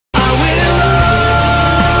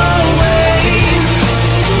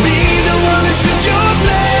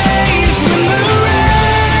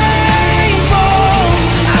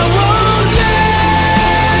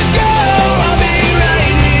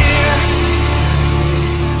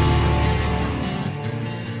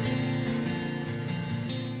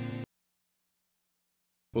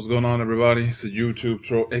What's going on, everybody? It's a YouTube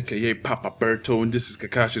troll, aka Papa Berto, and this is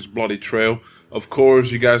Kakashi's Bloody Trail. Of course,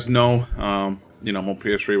 you guys know, I'm on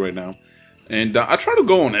PS3 right now, and I tried to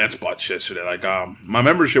go on Xbox yesterday. Like, my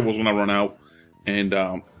membership was gonna run out, and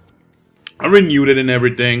I renewed it and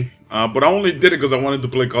everything. But I only did it because I wanted to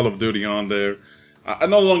play Call of Duty on there. I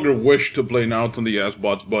no longer wish to play now on the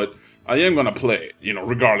Xbox, but I am gonna play it,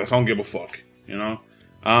 regardless. I don't give a fuck,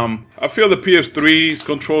 I feel the PS3's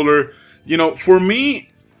controller, for me,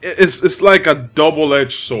 it's like a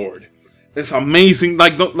double-edged sword. It's amazing.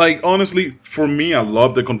 Like honestly, for me, I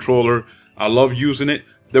love the controller. I love using it.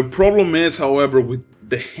 The problem is, however, with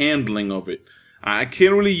the handling of it. I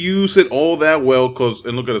can't really use it all that well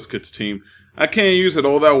and look at this kid's team. I can't use it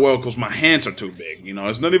all that well because my hands are too big.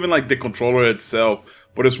 It's not even like the controller itself,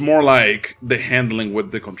 but it's more like the handling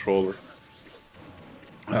with the controller.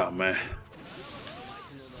 Oh, man.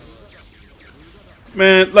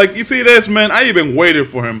 Man, like, you see this, man? I even waited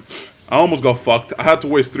for him. I almost got fucked. I had to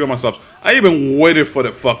waste 3 of my subs. I even waited for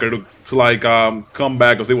the fucker to come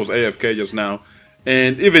back because he was AFK just now.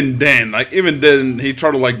 And even then, he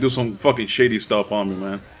tried to, do some fucking shady stuff on me,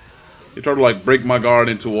 man. He tried to, break my guard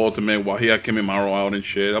into ultimate while he had Kimimaro out and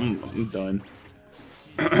shit. I'm done.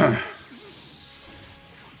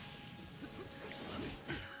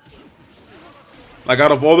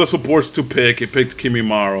 Out of all the supports to pick, he picked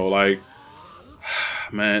Kimimaro,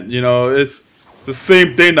 man, it's the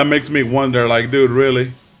same thing that makes me wonder, dude,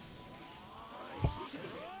 really?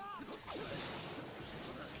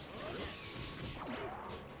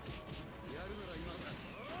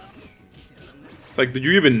 It's like, did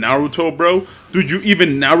you even Naruto, bro? Did you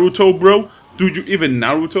even Naruto, bro? Did you even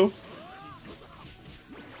Naruto?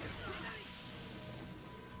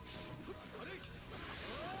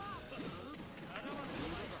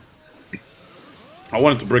 I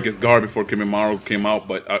wanted to break his guard before Kimimaro came out,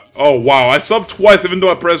 but oh wow, I subbed twice even though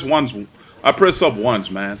I pressed once. I pressed sub once,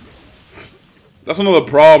 man. That's another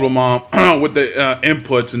problem with the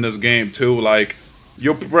inputs in this game too.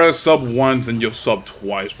 You'll press sub once and you'll sub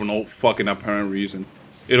twice for no fucking apparent reason.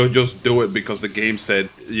 It'll just do it because the game said,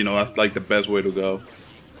 that's the best way to go.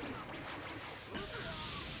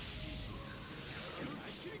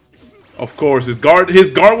 Of course, his guard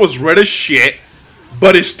was red as shit.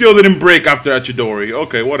 But it still didn't break after Achidori.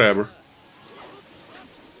 Okay, whatever.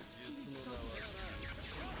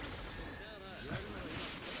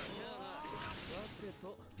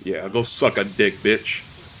 Yeah, go suck a dick, bitch.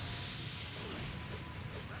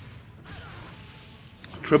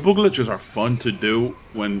 Triple glitches are fun to do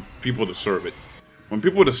when people deserve it. When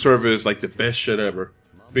people deserve it, it's the best shit ever.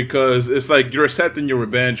 Because it's you're accepting your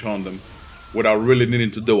revenge on them without really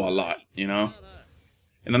needing to do a lot,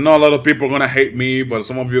 And I know a lot of people are going to hate me, but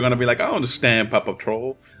some of you are going to be like, I understand, Papa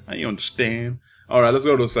Troll. I understand. Alright, let's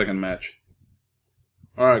go to the second match.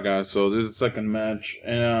 Alright, guys, so this is the second match.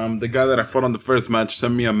 And the guy that I fought on the first match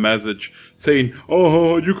sent me a message saying,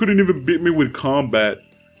 oh, you couldn't even beat me with combat.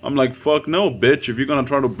 I'm like, fuck no, bitch. If you're going to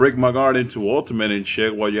try to break my guard into ultimate and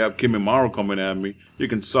shit while you have Kimimaro coming at me, you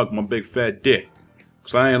can suck my big fat dick.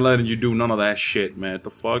 Because I ain't letting you do none of that shit, man. What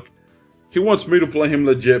the fuck? He wants me to play him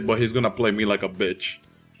legit, but he's going to play me like a bitch.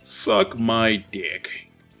 Suck my dick.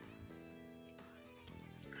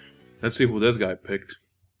 Let's see who this guy picked.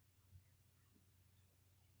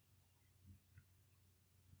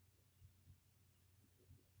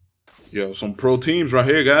 Yo, some pro teams right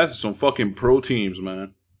here, guys. Some fucking pro teams,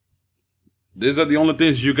 man. These are the only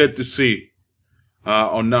things you get to see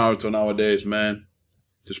on Naruto nowadays, man.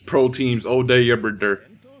 Just pro teams all day, every day.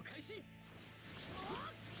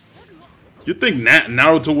 You think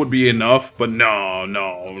Naruto would be enough, but no.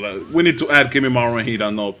 We need to add Kimimaro and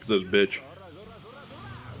Hidano to this bitch.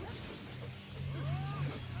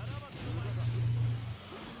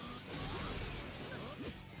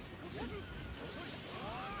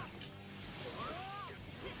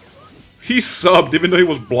 He subbed, even though he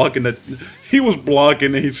was blocking it. He was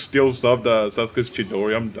blocking and he still subbed Sasuke's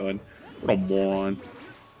Chidori. I'm done. What a moron.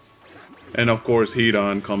 And of course,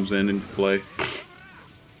 Hidan comes into play.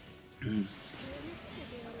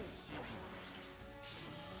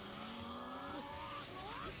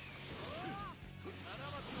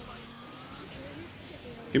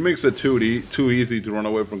 He makes it too easy to run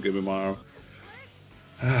away from Kimimaro.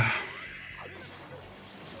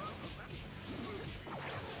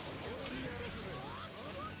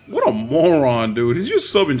 What a moron, dude. He's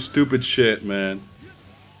just subbing stupid shit, man.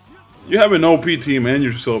 You have an OP team and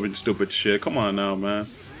you're subbing stupid shit. Come on now, man.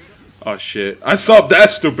 Oh shit. I subbed that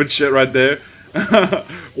stupid shit right there.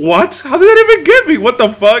 What? How did that even get me? What the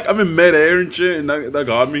fuck? I'm in mid-air and shit and that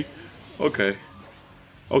got me. Okay.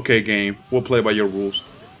 Okay, game. We'll play by your rules.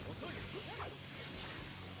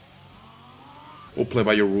 We'll play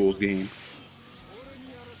by your rules, game.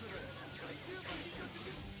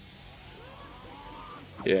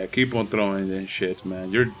 Yeah, keep on throwing in shit,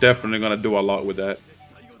 man. You're definitely gonna do a lot with that.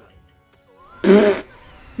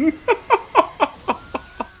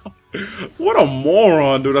 What a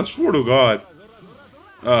moron, dude. I swear to God.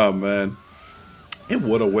 Oh, man. It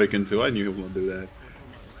would awaken too. I knew he was gonna do that.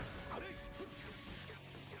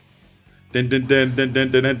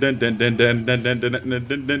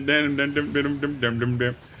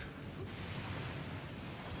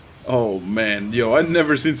 Oh man, yo, I've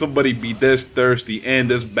never seen somebody be this thirsty and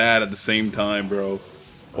this bad at the same time, bro.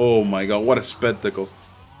 Oh my god, what a spectacle.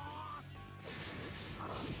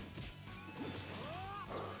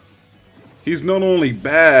 He's not only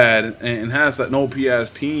bad and has that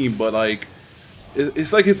OP-ass team, but like,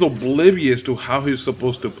 it's like he's oblivious to how he's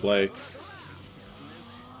supposed to play.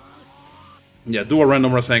 Yeah, do a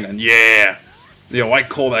random Rasengan. Yeah! Yo, I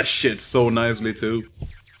call that shit so nicely too.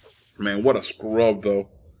 Man, what a scrub though.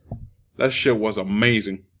 That shit was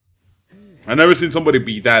amazing. I never seen somebody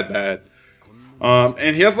be that bad.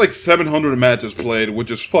 And he has like 700 matches played,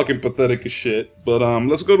 which is fucking pathetic as shit. But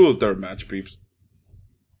let's go to the third match, peeps.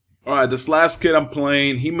 Alright, this last kid I'm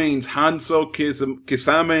playing, he mains Hanzo,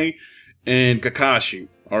 Kisame, and Kakashi.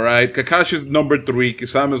 Alright, Kakashi's number 3,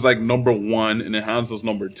 Kisame's like number 1, and then Hanzo's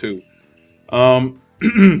number 2.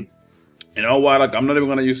 You know what, like, I'm not even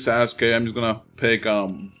gonna use Sasuke, I'm just gonna pick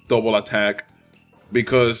double attack.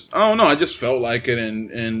 Because, I don't know, I just felt like it,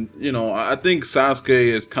 and you know, I think Sasuke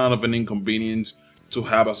is kind of an inconvenience to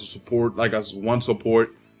have as a support, like as one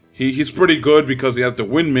support. He's pretty good because he has the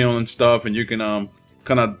windmill and stuff, and you can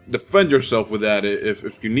kind of defend yourself with that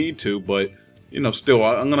if you need to, but, you know, still,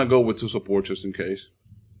 I'm gonna go with 2 supports just in case.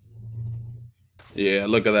 Yeah,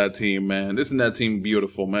 look at that team, man. Isn't that team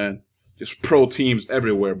beautiful, man? Just pro teams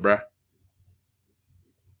everywhere, bruh.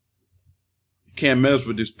 You can't mess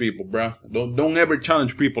with these people, bruh. Don't ever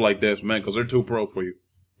challenge people like this, man, because they're too pro for you.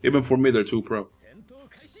 Even for me, they're too pro.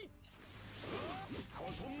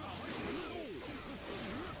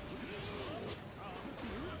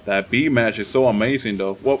 That B mash is so amazing,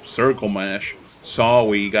 though. Whoop, circle mash.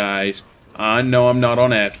 Sorry, guys. I know I'm not on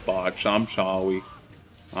Xbox. I'm sorry.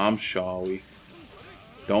 I'm sorry.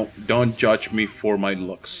 Don't judge me for my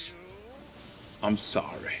looks. I'm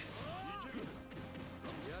sorry.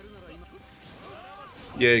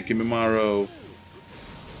 Yay, Kimimaro.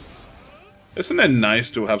 Isn't it nice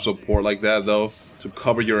to have support like that, though? To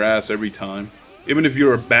cover your ass every time. Even if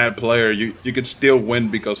you're a bad player, you could still win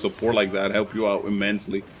because support like that help you out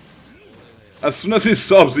immensely. As soon as he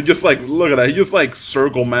subs, he just like, look at that, he just like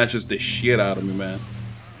circle matches the shit out of me, man.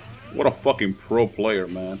 What a fucking pro player,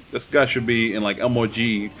 man. This guy should be in like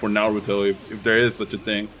MOG for Naruto if there is such a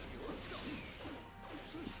thing.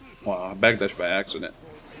 Wow, I backdashed by accident.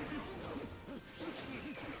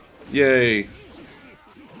 Yay.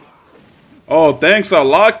 Oh, thanks a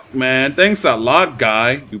lot, man. Thanks a lot,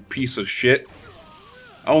 guy. You piece of shit.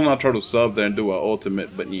 I will not try to sub there and do an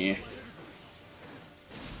ultimate, but yeah.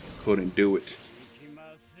 Couldn't do it.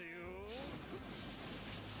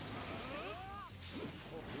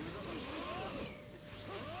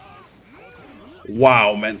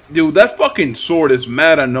 Wow, man. Dude, that fucking sword is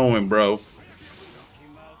mad annoying, bro.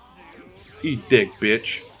 Eat dick,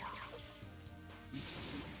 bitch.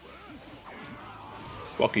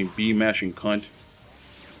 Fucking B-mashing cunt.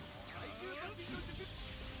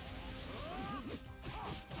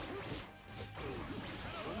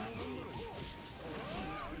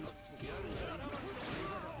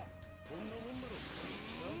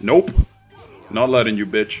 Nope. Not letting you,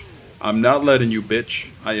 bitch. I'm not letting you,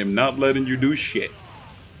 bitch. I am not letting you do shit.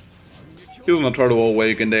 He was gonna try to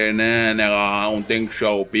awaken there. Nah, I don't think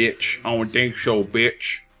so, bitch. I don't think so,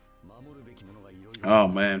 bitch. Oh,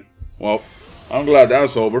 man. Well, I'm glad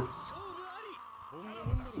that's over.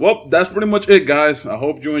 Well, that's pretty much it, guys. I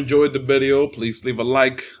hope you enjoyed the video. Please leave a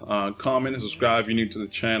like, comment, and subscribe if you're new to the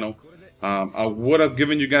channel. I would have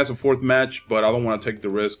given you guys a 4th match, but I don't want to take the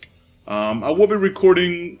risk. I will be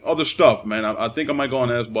recording other stuff, man. I think I might go on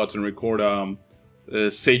Xbox and record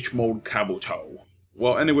Sage Mode Kabuto.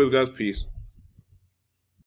 Well, anyway, guys, peace.